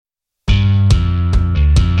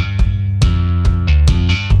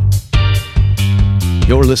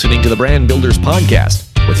You're listening to the Brand Builders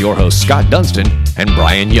Podcast with your hosts Scott Dunston and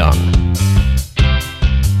Brian Young.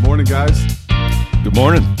 Morning, guys. Good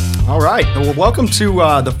morning. All right. Well, welcome to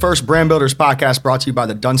the first Brand Builders Podcast brought to you by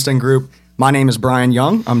the Dunston Group. My name is Brian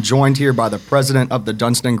Young. I'm joined here by the president of the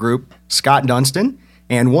Dunston Group, Scott Dunston,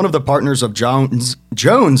 and one of the partners of Jones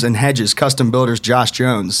and Hedges Custom Builders, Josh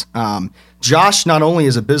Jones. Josh not only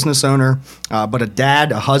is a business owner, but a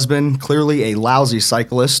dad, a husband, clearly a lousy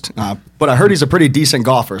cyclist. But I heard he's a pretty decent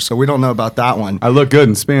golfer, so we don't know about that one. I look good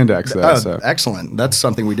in spandex, though. So. Excellent. That's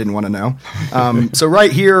something we didn't want to know. So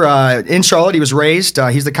right here in Charlotte, he was raised.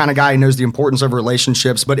 He's the kind of guy who knows the importance of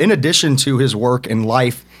relationships. But in addition to his work in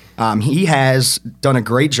life, he has done a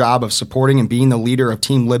great job of supporting and being the leader of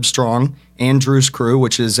Team Livestrong and Drew's Crew,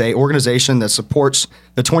 which is an organization that supports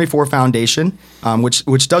the 24 Foundation,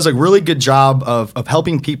 which does a really good job of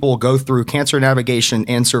helping people go through cancer navigation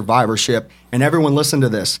and survivorship. And everyone listen to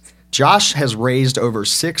this. Josh has raised over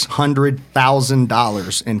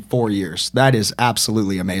 $600,000 in 4 years. That is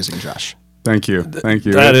absolutely amazing, Josh. Thank you. Thank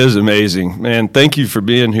you. That is amazing, man. Thank you for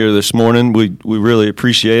being here this morning. We really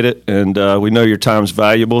appreciate it, and we know your time's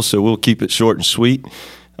valuable, so we'll keep it short and sweet.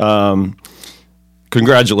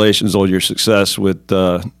 Congratulations on your success with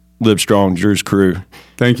Livestrong, Drew's Crew.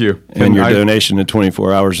 Thank you. And your donation to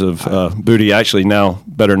 24 Hours of Booty, actually now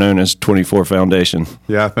better known as 24 Foundation.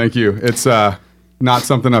 Yeah, thank you. It's not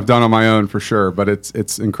something I've done on my own for sure, but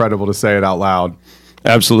it's incredible to say it out loud.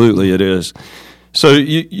 Absolutely, it is. So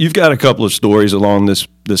you've got a couple of stories along this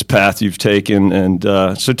path you've taken, and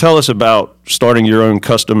so tell us about starting your own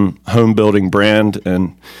custom home building brand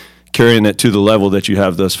and carrying it to the level that you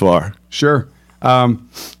have thus far. Sure. My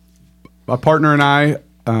partner and I,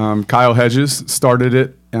 Kyle Hedges, started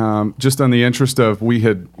it just on the interest of we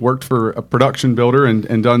had worked for a production builder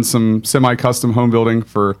and done some semi-custom home building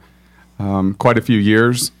for quite a few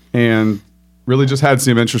years, and really just had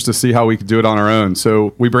some interest to see how we could do it on our own.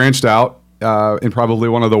 So we branched out in probably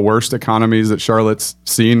one of the worst economies that Charlotte's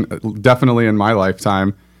seen, definitely in my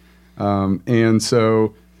lifetime. And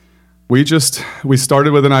so we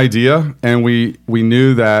started with an idea, and we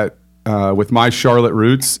knew that with my Charlotte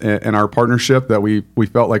roots and our partnership that we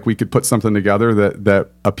felt like we could put something together that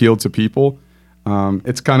appealed to people.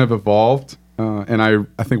 It's kind of evolved, and I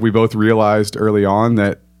think we both realized early on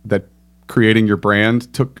that creating your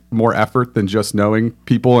brand took more effort than just knowing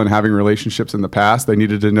people and having relationships in the past. They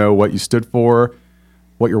needed to know what you stood for,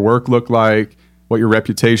 what your work looked like, what your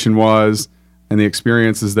reputation was, and the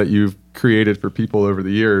experiences that you've created for people over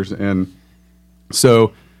the years. And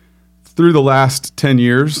so through the last 10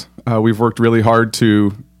 years, we've worked really hard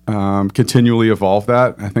to continually evolve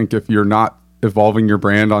that. I think if you're not evolving your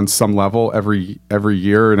brand on some level every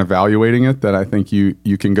year and evaluating it, that I think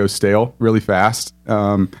you can go stale really fast.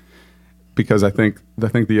 Because I think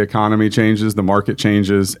the economy changes, the market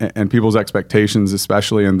changes, and people's expectations,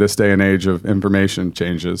 especially in this day and age of information,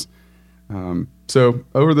 changes. So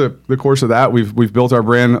over the course of that, we've built our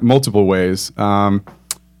brand multiple ways.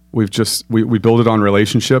 We build it on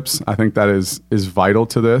relationships. I think that is vital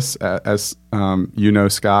to this, as you know,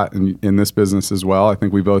 Scott, and in this business as well. I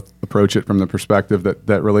think we both approach it from the perspective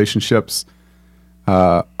that relationships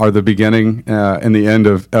are the beginning and the end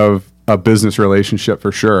of a business relationship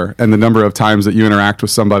for sure. And the number of times that you interact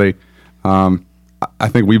with somebody, I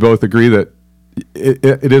think we both agree that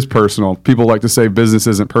it is personal. People like to say business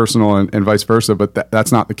isn't personal and vice versa, but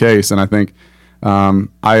that's not the case. And I think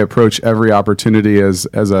I approach every opportunity as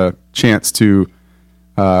a chance to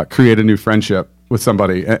create a new friendship with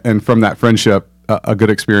somebody. And from that friendship, a good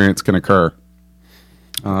experience can occur.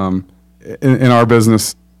 In our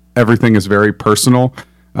business, everything is very personal.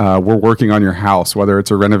 We're working on your house, whether it's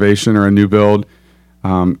a renovation or a new build.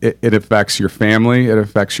 It affects your family. It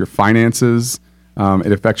affects your finances.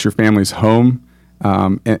 It affects your family's home.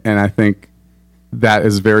 And I think that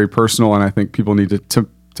is very personal, and I think people need to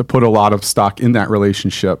put a lot of stock in that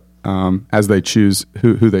relationship as they choose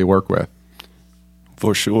who they work with.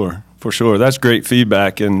 For sure. That's great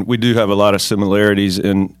feedback, and we do have a lot of similarities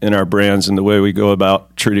in our brands and the way we go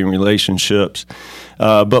about treating relationships.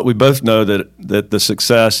 But we both know that the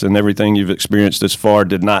success and everything you've experienced this far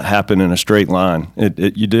did not happen in a straight line.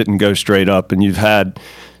 You didn't go straight up, and you've had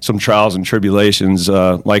some trials and tribulations,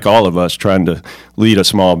 like all of us, trying to lead a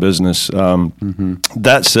small business.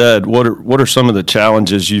 That said, what are some of the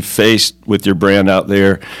challenges you've faced with your brand out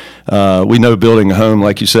there? We know building a home,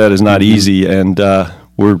 like you said, is not easy, and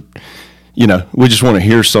we just want to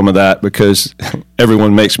hear some of that because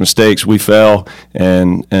everyone makes mistakes. We fail,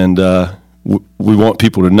 and we want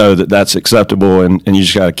people to know that that's acceptable, and you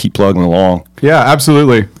just got to keep plugging along. Yeah,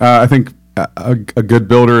 absolutely. I think a good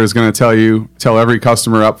builder is going to tell every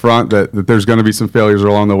customer up front that there's going to be some failures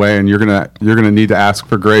along the way, and you're going to need to ask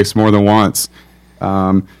for grace more than once.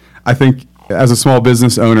 I think as a small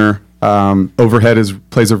business owner, overhead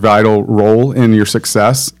plays a vital role in your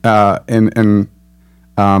success, and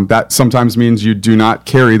that sometimes means you do not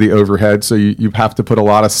carry the overhead, so you have to put a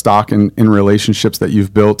lot of stock in relationships that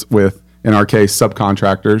you've built with, in our case,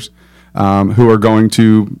 subcontractors who are going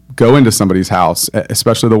to go into somebody's house,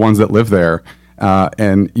 especially the ones that live there,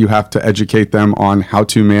 and you have to educate them on how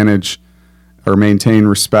to manage or maintain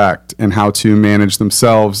respect and how to manage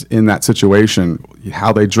themselves in that situation,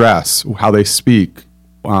 how they dress, how they speak,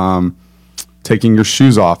 taking your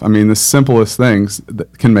shoes off. I mean, the simplest things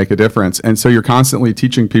that can make a difference. And so you're constantly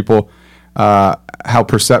teaching people how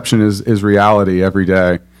perception is reality every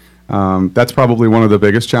day. That's probably one of the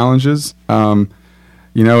biggest challenges.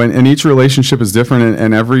 And each relationship is different,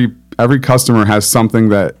 and every customer has something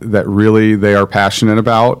that really they are passionate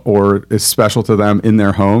about or is special to them in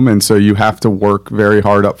their home. And so you have to work very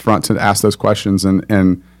hard up front to ask those questions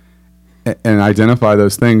and identify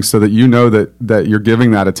those things so that you know that you're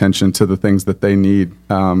giving that attention to the things that they need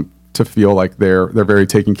to feel like they're very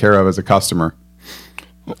taken care of as a customer.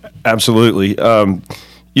 Absolutely.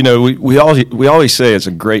 We always say it's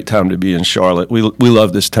a great time to be in Charlotte. We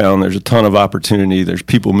love this town. There's a ton of opportunity. There's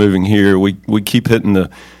people moving here. We keep hitting the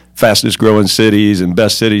fastest growing cities and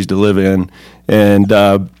best cities to live in. And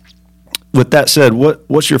with that said,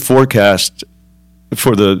 what's your forecast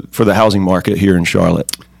for the housing market here in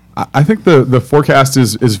Charlotte? I think the forecast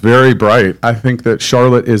is very bright. I think that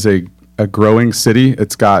Charlotte is a growing city.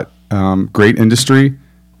 It's got great industry.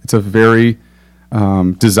 It's a very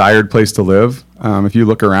desired place to live. If you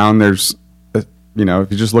look around, there's, if you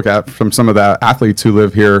just look at from some of the athletes who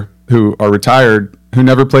live here who are retired, who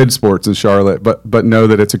never played sports in Charlotte, but know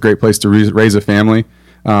that it's a great place to raise a family.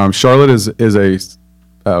 Charlotte is a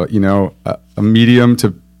medium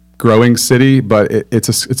to growing city, but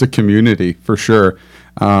it's a community for sure.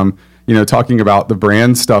 Talking about the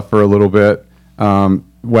brand stuff for a little bit,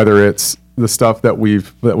 whether it's the stuff that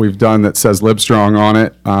we've done that says Livestrong on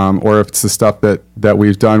it, or if it's the stuff that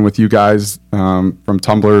we've done with you guys from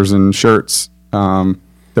tumblers and shirts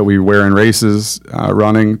that we wear in races,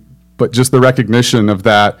 running, but just the recognition of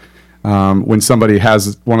that when somebody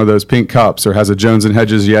has one of those pink cups or has a Jones &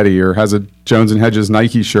 Hedges Yeti or has a Jones & Hedges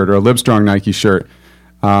Nike shirt or a Livestrong Nike shirt,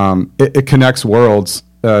 it connects worlds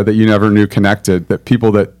that you never knew connected, that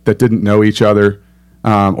people that didn't know each other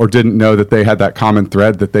or didn't know that they had that common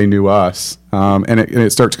thread that they knew us. And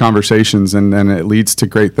it starts conversations and it leads to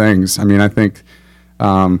great things. I mean, I think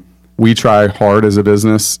we try hard as a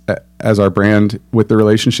business, as our brand with the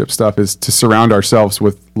relationship stuff, is to surround ourselves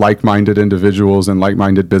with like-minded individuals and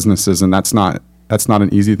like-minded businesses. And that's not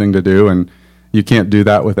an easy thing to do. And you can't do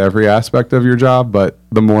that with every aspect of your job, but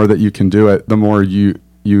the more that you can do it, the more you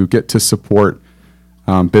get to support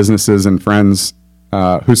businesses and friends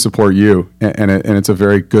who support you, and it's a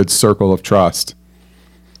very good circle of trust.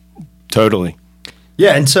 Totally.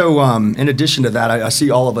 Yeah, and so in addition to that, I see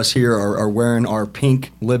all of us here are wearing our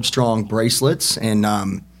pink Livestrong bracelets, and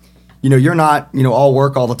you're not all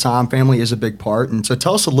work all the time. Family is a big part, and so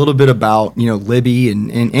tell us a little bit about Libby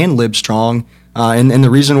and Livestrong and the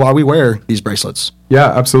reason why we wear these bracelets.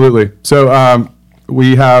 Yeah, absolutely. So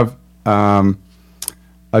we have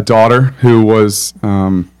a daughter who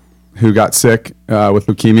got sick with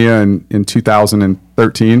leukemia in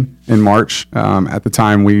 2013 in March. At the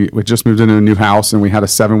time, we just moved into a new house and we had a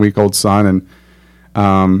 7-week-old son,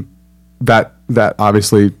 and that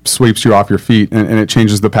obviously sweeps you off your feet and it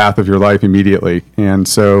changes the path of your life immediately. And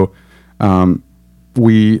so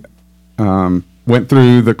we went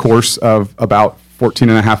through the course of about 14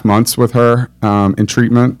 and a half months with her in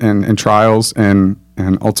treatment and trials, and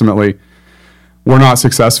ultimately we're not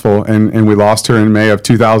successful, and we lost her in May of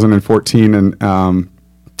 2014. And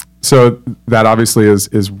so that obviously is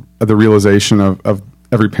the realization of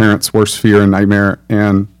every parent's worst fear and nightmare.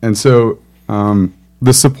 And so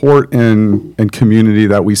the support and community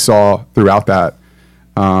that we saw throughout that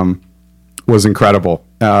was incredible.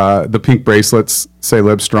 The pink bracelets say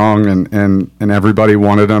Livestrong, and everybody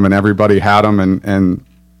wanted them, and everybody had them, and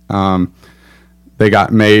they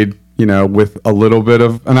got made with a little bit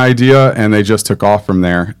of an idea, and they just took off from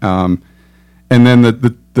there. And then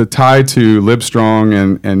the tie to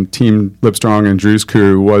Livestrong and Team Livestrong and Drew's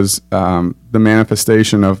crew was the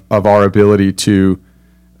manifestation of our ability to,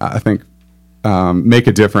 I think, make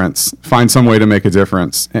a difference, find some way to make a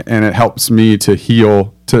difference. And it helps me to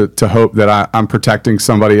heal, to hope that I'm protecting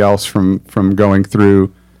somebody else from going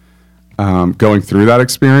through going through that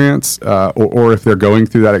experience, or if they're going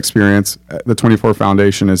through that experience, the 24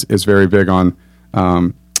 Foundation is very big on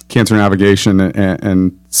cancer navigation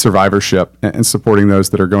and survivorship and supporting those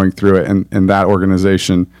that are going through it. And that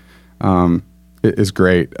organization is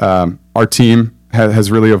great. Our team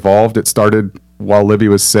has really evolved. It started while Libby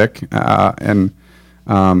was sick, and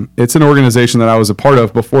it's an organization that I was a part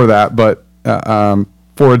of before that, but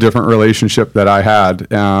for a different relationship that I had.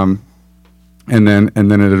 And then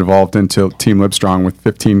it evolved into Team Livestrong with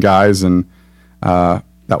 15 guys, and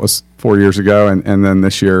that was 4 years ago. And then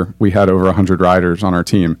this year we had over 100 riders on our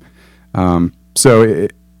team. To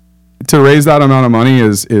raise that amount of money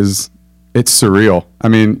is it's surreal. I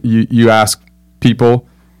mean, you ask people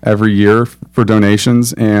every year for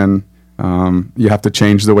donations, and you have to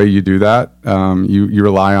change the way you do that. You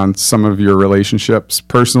rely on some of your relationships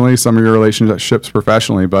personally, some of your relationships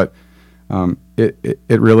professionally, but it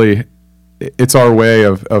really, it's our way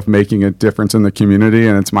of making a difference in the community,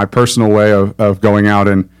 and it's my personal way of going out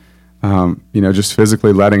and just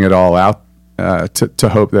physically letting it all out to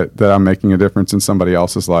hope that I'm making a difference in somebody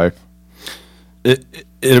else's life. It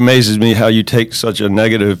amazes me how you take such a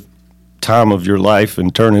negative time of your life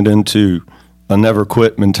and turn it into a never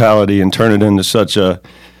quit mentality, and turn it into such an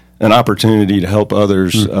opportunity to help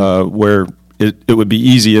others, where it would be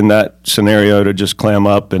easy in that scenario to just clam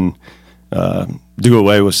up and do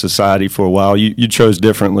away with society for a while. You chose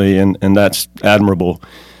differently, and that's admirable.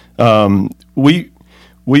 We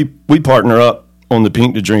partner up on the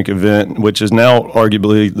Pink to Drink event, which is now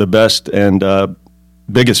arguably the best and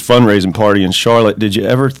biggest fundraising party in Charlotte. Did you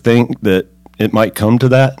ever think that it might come to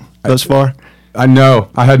that thus far? I know.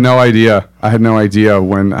 I had no idea.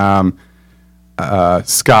 When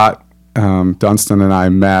Scott Dunston and I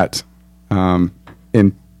met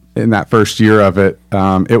in that first year of it.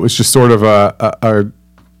 It was just sort of a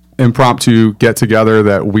impromptu get together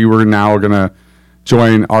that we were now going to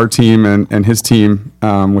join our team and his team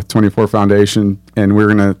with 24 Foundation, and we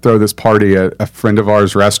were going to throw this party at a friend of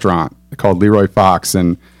ours' restaurant called Leroy Fox,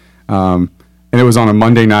 and it was on a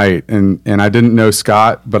Monday night, and I didn't know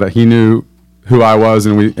Scott, but he knew who I was,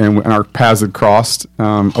 and our paths had crossed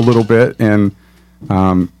a little bit, and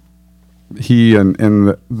he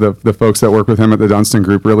and the folks that work with him at the Dunston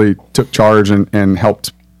Group really took charge and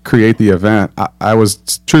helped create the event. I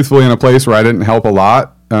was truthfully in a place where I didn't help a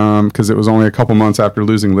lot because it was only a couple months after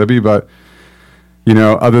losing Libby, but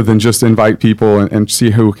other than just invite people and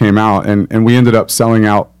see who came out, and we ended up selling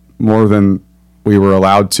out more than we were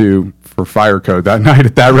allowed to for Fire Code that night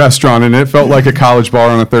at that restaurant, and it felt like a college bar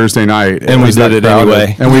on a Thursday night. And we did it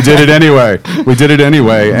anyway. And we did it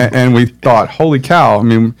anyway. And we thought, holy cow! I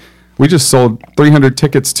mean, we just sold 300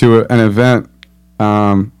 tickets to an event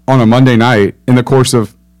on a Monday night in the course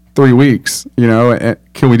of 3 weeks.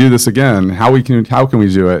 Can we do this again? How can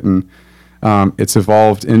we do it? And it's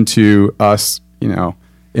evolved into us,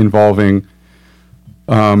 involving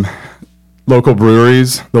local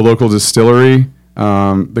breweries, the local distillery,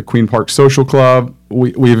 the Queen Park Social Club.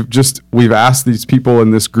 We've asked these people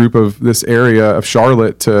in this group of this area of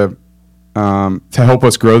Charlotte to help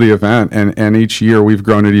us grow the event, and each year we've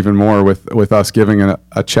grown it even more with us giving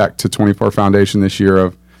a check to 24 Foundation this year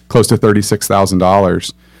of close to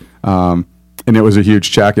 $36,000. And it was a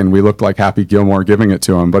huge check, and we looked like Happy Gilmore giving it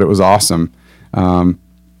to him, but it was awesome.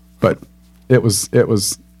 But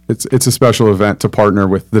it's a special event to partner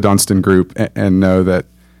with the Dunston Group and know that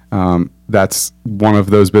that's one of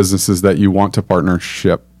those businesses that you want to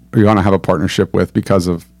have a partnership with because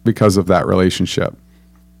of that relationship.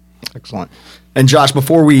 Excellent. And Josh,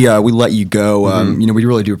 before we let you go, we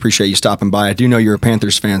really do appreciate you stopping by. I do know you're a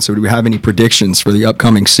Panthers fan, so do we have any predictions for the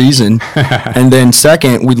upcoming season? And then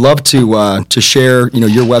second, we'd love to share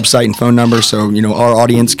your website and phone number so our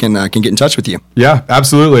audience can get in touch with you. Yeah,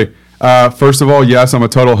 absolutely. First of all, yes, I'm a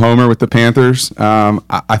total homer with the Panthers.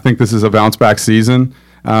 I think this is a bounce back season.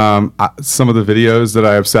 Some of the videos that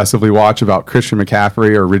I obsessively watch about Christian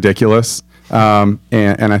McCaffrey are ridiculous, and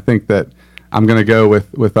I think that I'm going to go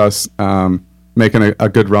with us making a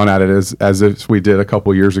good run at it as if we did a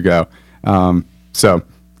couple years ago. And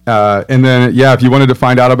then, if you wanted to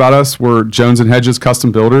find out about us, we're Jones and Hedges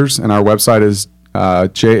Custom Builders, and our website is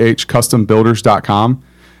jhcustombuilders.com.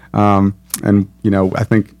 And I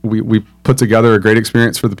think we put together a great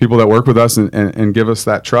experience for the people that work with us and give us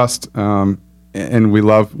that trust. And we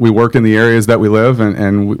work in the areas that we live,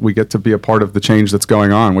 and we get to be a part of the change that's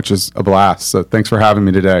going on, which is a blast. So thanks for having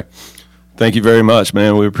me today. Thank you very much,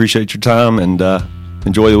 man. We appreciate your time, and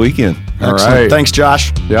enjoy the weekend. All Excellent. right. Thanks,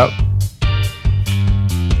 Josh. Yep.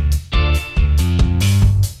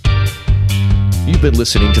 You've been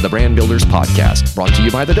listening to the Brand Builders Podcast, brought to you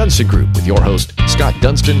by the Dunston Group with your host, Scott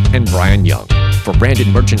Dunston and Brian Young. For branded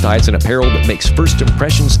merchandise and apparel that makes first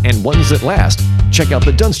impressions and ones that last, check out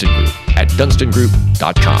the Dunston Group at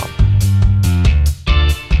dunstongroup.com.